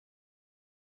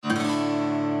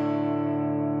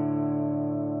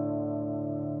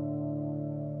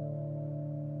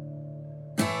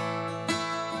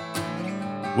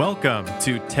Welcome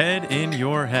to TED in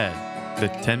Your Head, the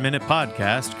 10-minute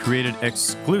podcast created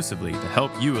exclusively to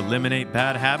help you eliminate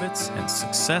bad habits and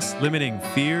success-limiting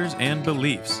fears and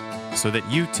beliefs so that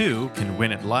you too can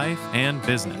win at life and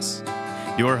business.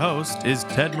 Your host is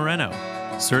Ted Moreno,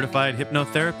 certified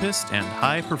hypnotherapist and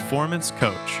high-performance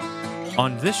coach.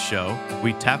 On this show,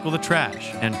 we tackle the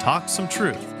trash and talk some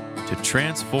truth to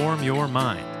transform your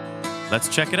mind. Let's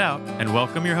check it out and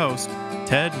welcome your host,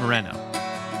 Ted Moreno.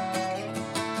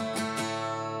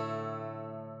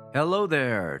 Hello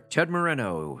there, Ted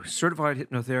Moreno, certified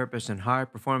hypnotherapist and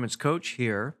high-performance coach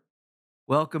here,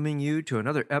 welcoming you to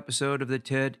another episode of the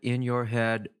TED in Your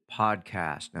Head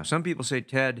podcast. Now, some people say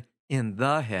TED in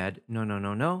the head.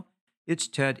 No. It's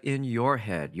TED in your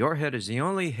head. Your head is the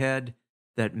only head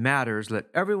that matters. Let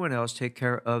everyone else take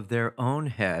care of their own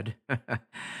head.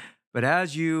 But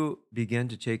as you begin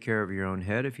to take care of your own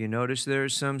head, if you notice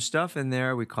there's some stuff in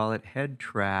there, we call it head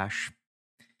trash.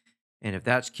 And if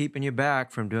that's keeping you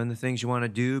back from doing the things you want to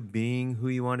do, being who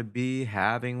you want to be,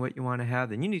 having what you want to have,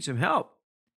 then you need some help.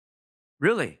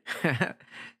 Really.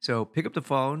 So pick up the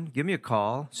phone, give me a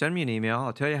call, send me an email.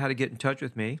 I'll tell you how to get in touch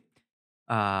with me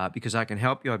because I can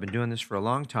help you. I've been doing this for a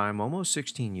long time, almost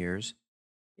 16 years.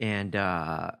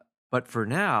 But for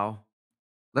now,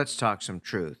 let's talk some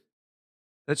truth.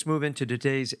 Let's move into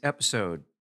today's episode.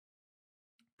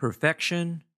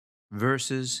 Perfection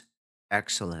versus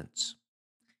excellence.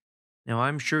 Now,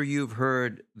 I'm sure you've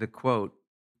heard the quote,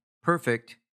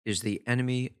 "Perfect is the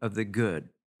enemy of the good."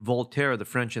 Voltaire, the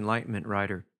French Enlightenment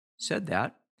writer, said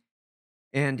that.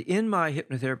 And in my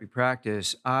hypnotherapy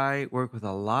practice, I work with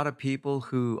a lot of people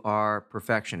who are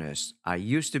perfectionists. I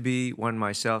used to be one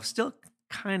myself, still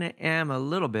kind of am a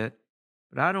little bit,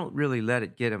 but I don't really let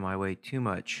it get in my way too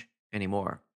much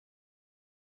anymore.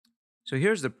 So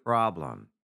here's the problem.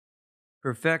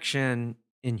 Perfection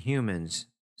in humans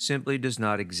simply does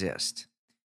not exist.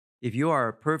 If you are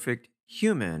a perfect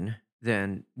human,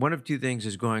 then one of two things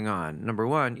is going on. Number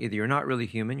one, either you're not really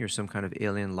human, you're some kind of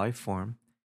alien life form.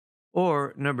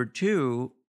 Or number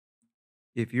two,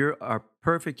 if you're a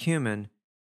perfect human,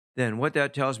 then what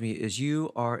that tells me is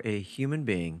you are a human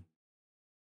being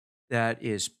that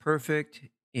is perfect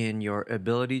in your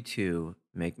ability to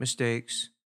make mistakes,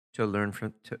 to learn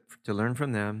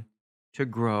from them, to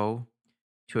grow,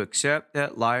 to accept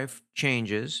that life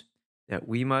changes, that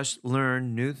we must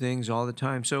learn new things all the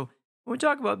time. So when we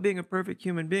talk about being a perfect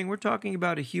human being, we're talking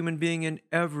about a human being in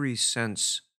every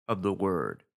sense of the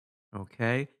word,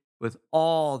 okay? With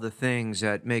all the things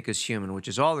that make us human, which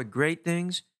is all the great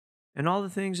things and all the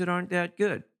things that aren't that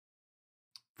good.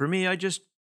 For me, I just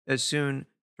as soon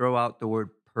throw out the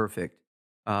word perfect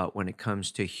when it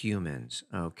comes to humans,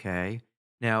 okay?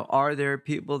 Now, are there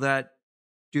people that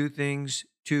do things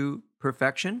to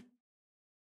perfection?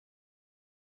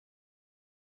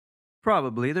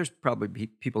 Probably. There's probably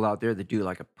people out there that do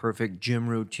like a perfect gym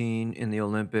routine in the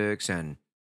Olympics and,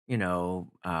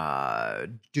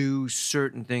 do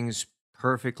certain things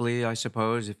perfectly, I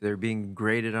suppose, if they're being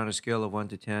graded on a scale of 1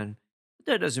 to 10. But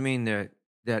that doesn't mean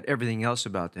that everything else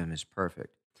about them is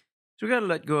perfect. So we got to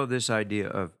let go of this idea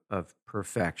of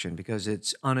perfection because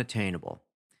it's unattainable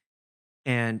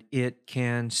and it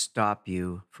can stop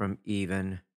you from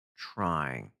even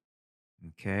trying.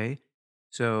 Okay.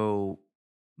 So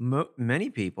many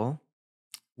people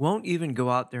won't even go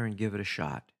out there and give it a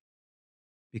shot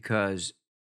because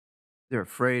they're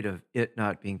afraid of it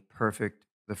not being perfect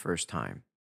the first time.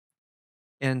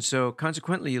 And so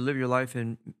consequently, you live your life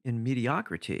in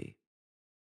mediocrity,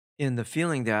 in the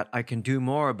feeling that I can do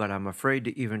more, but I'm afraid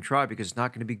to even try because it's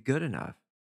not going to be good enough.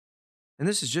 And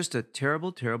this is just a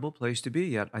terrible, terrible place to be.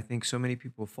 Yet I think so many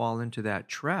people fall into that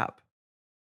trap.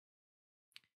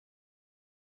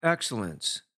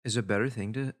 Excellence is a better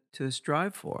thing to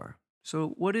strive for. So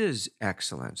what is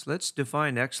excellence? Let's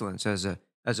define excellence as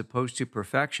opposed to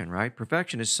perfection, right?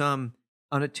 Perfection is some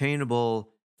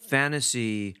unattainable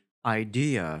fantasy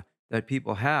idea that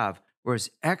people have, whereas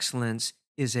excellence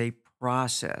is a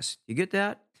process. You get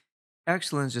that?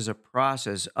 Excellence is a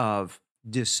process of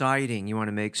deciding you want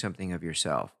to make something of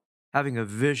yourself, having a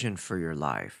vision for your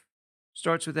life.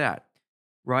 Starts with that.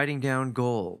 Writing down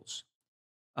goals,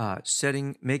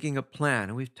 making a plan.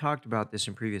 And we've talked about this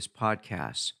in previous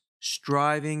podcasts.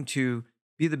 Striving to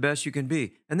be the best you can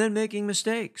be, and then making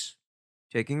mistakes,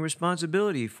 taking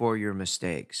responsibility for your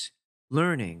mistakes,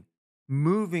 learning,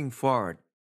 moving forward,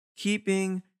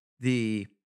 keeping the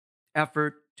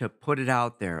effort to put it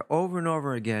out there over and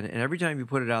over again. And every time you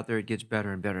put it out there, it gets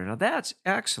better and better. Now that's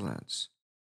excellence.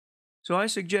 So I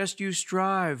suggest you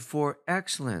strive for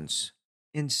excellence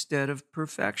instead of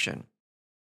perfection.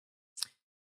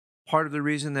 Part of the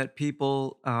reason that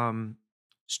people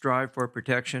strive for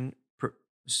protection,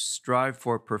 strive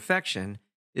for perfection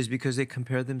is because they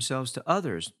compare themselves to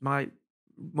others. My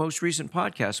most recent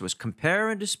podcast was Compare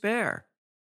and Despair.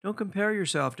 Don't compare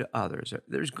yourself to others.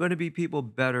 There's going to be people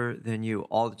better than you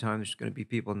all the time. There's going to be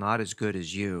people not as good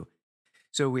as you.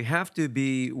 So we have to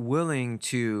be willing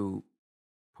to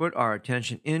put our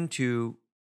attention into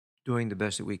doing the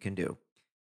best that we can do.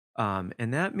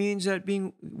 And that means that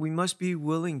we must be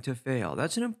willing to fail.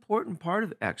 That's an important part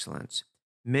of excellence,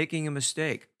 making a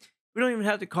mistake. We don't even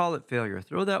have to call it failure.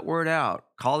 Throw that word out.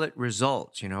 Call it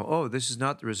results. Oh, this is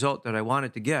not the result that I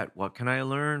wanted to get. What can I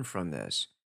learn from this?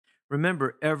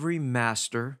 Remember, every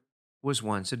master was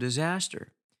once a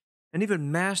disaster. And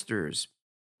even masters,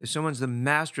 if someone's the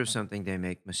master of something, they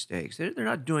make mistakes. They're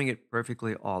not doing it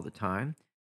perfectly all the time.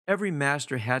 Every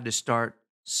master had to start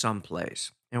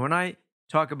someplace. And when I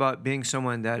talk about being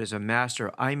someone that is a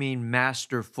master, I mean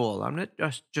masterful. I'm not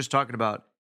just talking about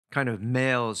kind of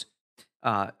males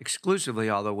exclusively,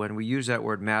 although when we use that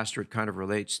word master, it kind of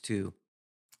relates to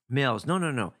males. No,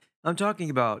 no, no. I'm talking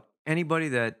about anybody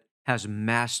that has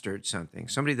mastered something,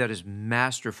 somebody that is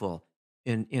masterful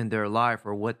in their life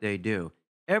or what they do.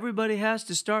 Everybody has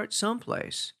to start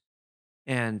someplace.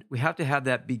 And we have to have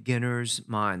that beginner's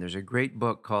mind. There's a great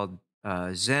book called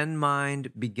Zen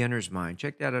Mind, Beginner's Mind.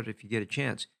 Check that out if you get a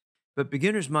chance. But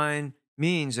beginner's mind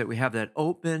means that we have that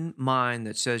open mind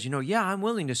that says, yeah, I'm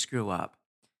willing to screw up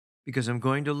because I'm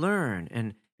going to learn.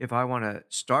 And if I want to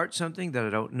start something that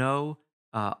I don't know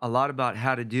a lot about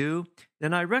how to do,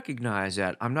 then I recognize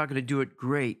that I'm not going to do it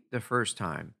great the first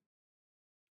time,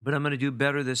 but I'm going to do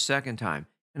better the second time.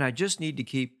 And I just need to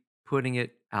keep putting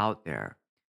it out there.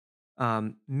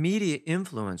 Media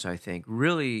influence, I think,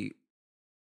 really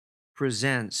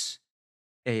presents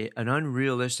an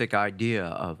unrealistic idea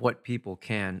of what people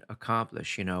can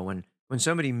accomplish. When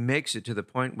somebody makes it to the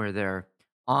point where they're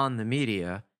on the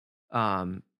media,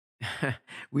 um,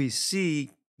 we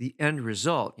see the end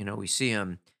result. We see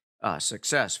them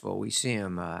successful. We see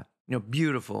them,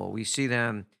 beautiful. We see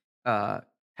them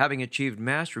having achieved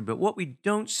mastery. But what we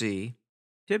don't see,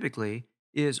 typically,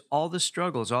 is all the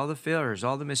struggles, all the failures,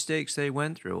 all the mistakes they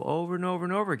went through over and over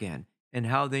and over again, and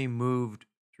how they moved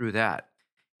through that.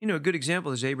 A good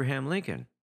example is Abraham Lincoln.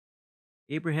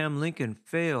 Abraham Lincoln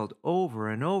failed over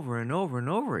and over and over and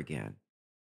over again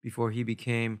before he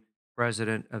became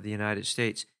president of the United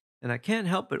States. And I can't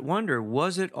help but wonder,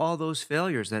 was it all those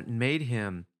failures that made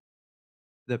him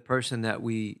the person that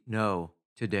we know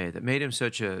today, that made him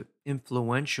such an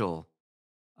influential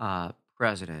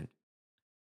president?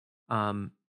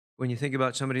 When you think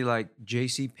about somebody like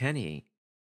J.C. Penney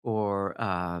or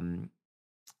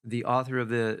the author of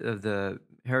the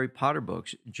Harry Potter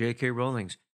books, J.K.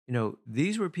 Rowling's,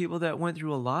 these were people that went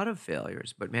through a lot of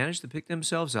failures, but managed to pick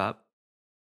themselves up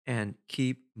and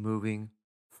keep moving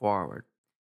forward.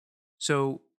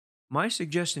 So my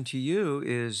suggestion to you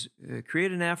is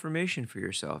create an affirmation for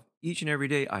yourself. Each and every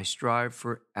day, I strive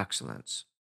for excellence.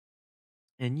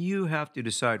 And you have to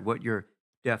decide what your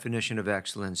definition of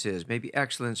excellence is. Maybe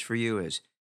excellence for you is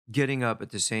getting up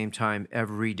at the same time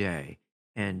every day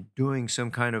and doing some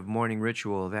kind of morning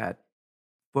ritual that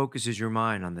focuses your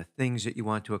mind on the things that you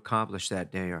want to accomplish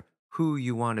that day or who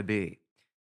you want to be.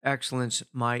 Excellence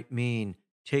might mean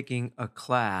taking a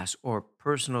class or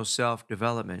personal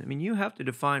self-development. I mean, you have to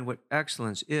define what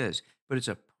excellence is, but it's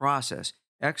a process.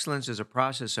 Excellence is a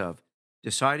process of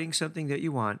deciding something that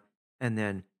you want and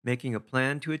then making a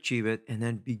plan to achieve it, and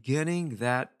then beginning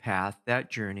that path, that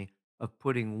journey of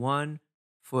putting one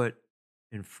foot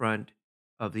in front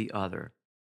of the other.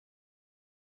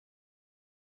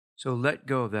 So let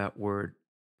go of that word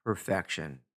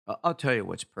perfection. I'll tell you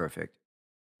what's perfect.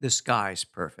 The sky's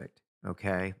perfect,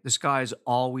 okay? The sky's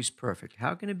always perfect.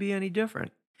 How can it be any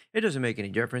different? It doesn't make any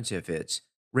difference if it's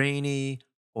rainy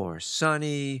or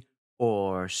sunny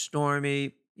or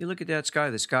stormy. You look at that sky,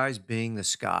 the sky's being the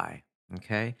sky,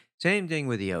 okay? Same thing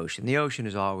with the ocean. The ocean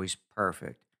is always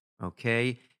perfect,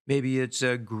 okay? Maybe it's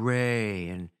gray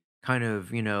and kind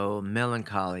of,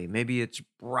 melancholy. Maybe it's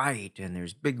bright and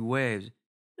there's big waves.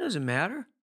 It doesn't matter.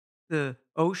 The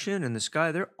ocean and the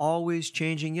sky, they're always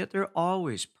changing, yet they're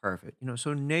always perfect.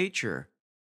 So nature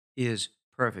is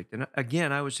perfect. And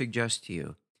again, I would suggest to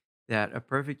you that a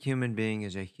perfect human being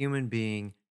is a human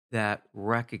being that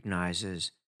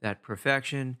recognizes that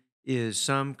perfection is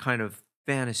some kind of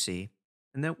fantasy,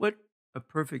 and that what a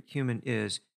perfect human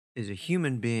is a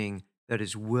human being that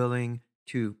is willing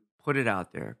to put it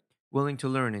out there, willing to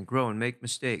learn and grow and make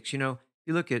mistakes. You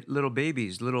look at little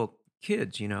babies, little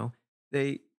kids,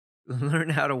 they learn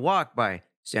how to walk by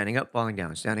standing up, falling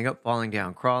down,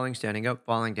 crawling, standing up,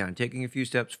 falling down, taking a few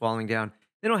steps, falling down.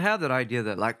 They don't have that idea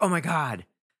that like, oh my God,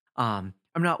 I'm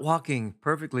not walking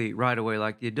perfectly right away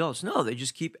like the adults. No, they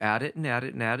just keep at it and at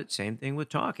it and at it. Same thing with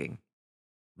talking.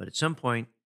 But at some point,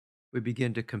 we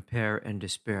begin to compare and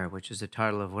despair, which is the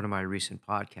title of one of my recent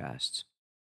podcasts.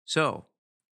 So,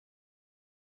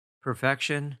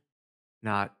 perfection,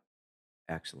 not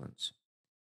excellence.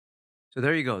 So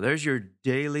there you go. There's your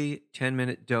daily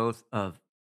 10-minute dose of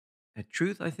a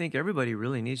truth I think everybody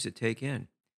really needs to take in.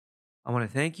 I want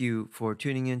to thank you for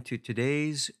tuning in to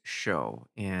today's show.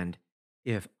 And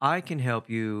if I can help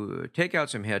you take out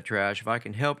some head trash, if I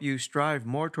can help you strive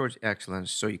more towards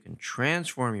excellence so you can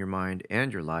transform your mind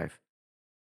and your life,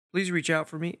 please reach out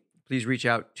for me. Please reach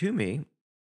out to me.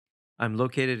 I'm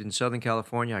located in Southern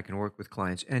California. I can work with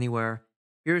clients anywhere.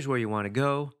 Here's where you want to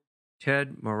go,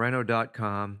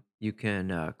 tedmoreno.com. You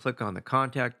can click on the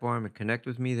contact form and connect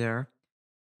with me there.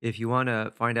 If you want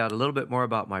to find out a little bit more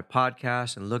about my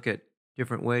podcast and look at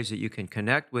different ways that you can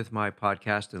connect with my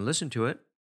podcast and listen to it,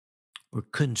 or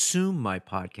consume my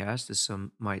podcast, as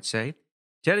some might say,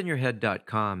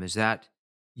 tedinyourhead.com is that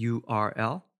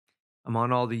URL. I'm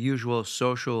on all the usual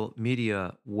social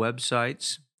media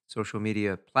websites, social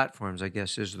media platforms, I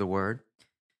guess is the word.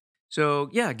 So,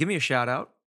 yeah, give me a shout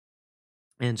out.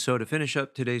 And so, to finish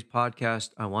up today's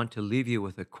podcast, I want to leave you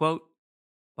with a quote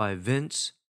by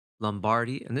Vince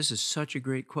Lombardi. And this is such a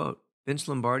great quote. Vince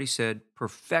Lombardi said,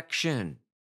 "Perfection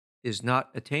is not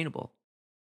attainable,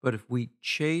 but if we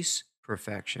chase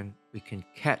perfection, we can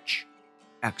catch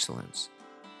excellence."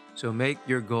 So make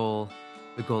your goal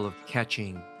the goal of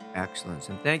catching excellence.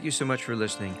 And thank you so much for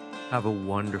listening. Have a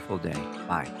wonderful day.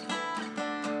 Bye.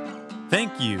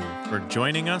 Thank you for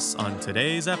joining us on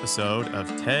today's episode of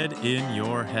TED in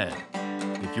Your Head.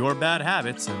 If your bad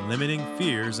habits and limiting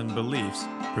fears and beliefs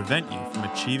prevent you from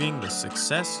achieving the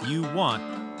success you want,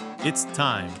 it's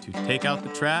time to take out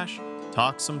the trash,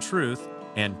 talk some truth,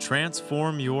 and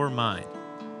transform your mind.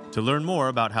 To learn more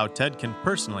about how TED can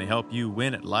personally help you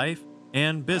win at life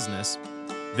and business,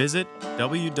 visit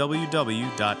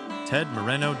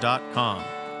www.tedmoreno.com.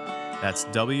 That's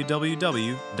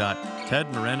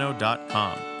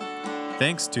www.tedmoreno.com.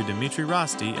 Thanks to Dimitri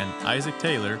Rosti and Isaac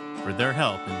Taylor for their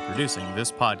help in producing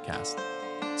this podcast.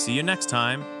 See you next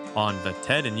time on the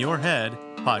TED in Your Head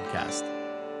podcast.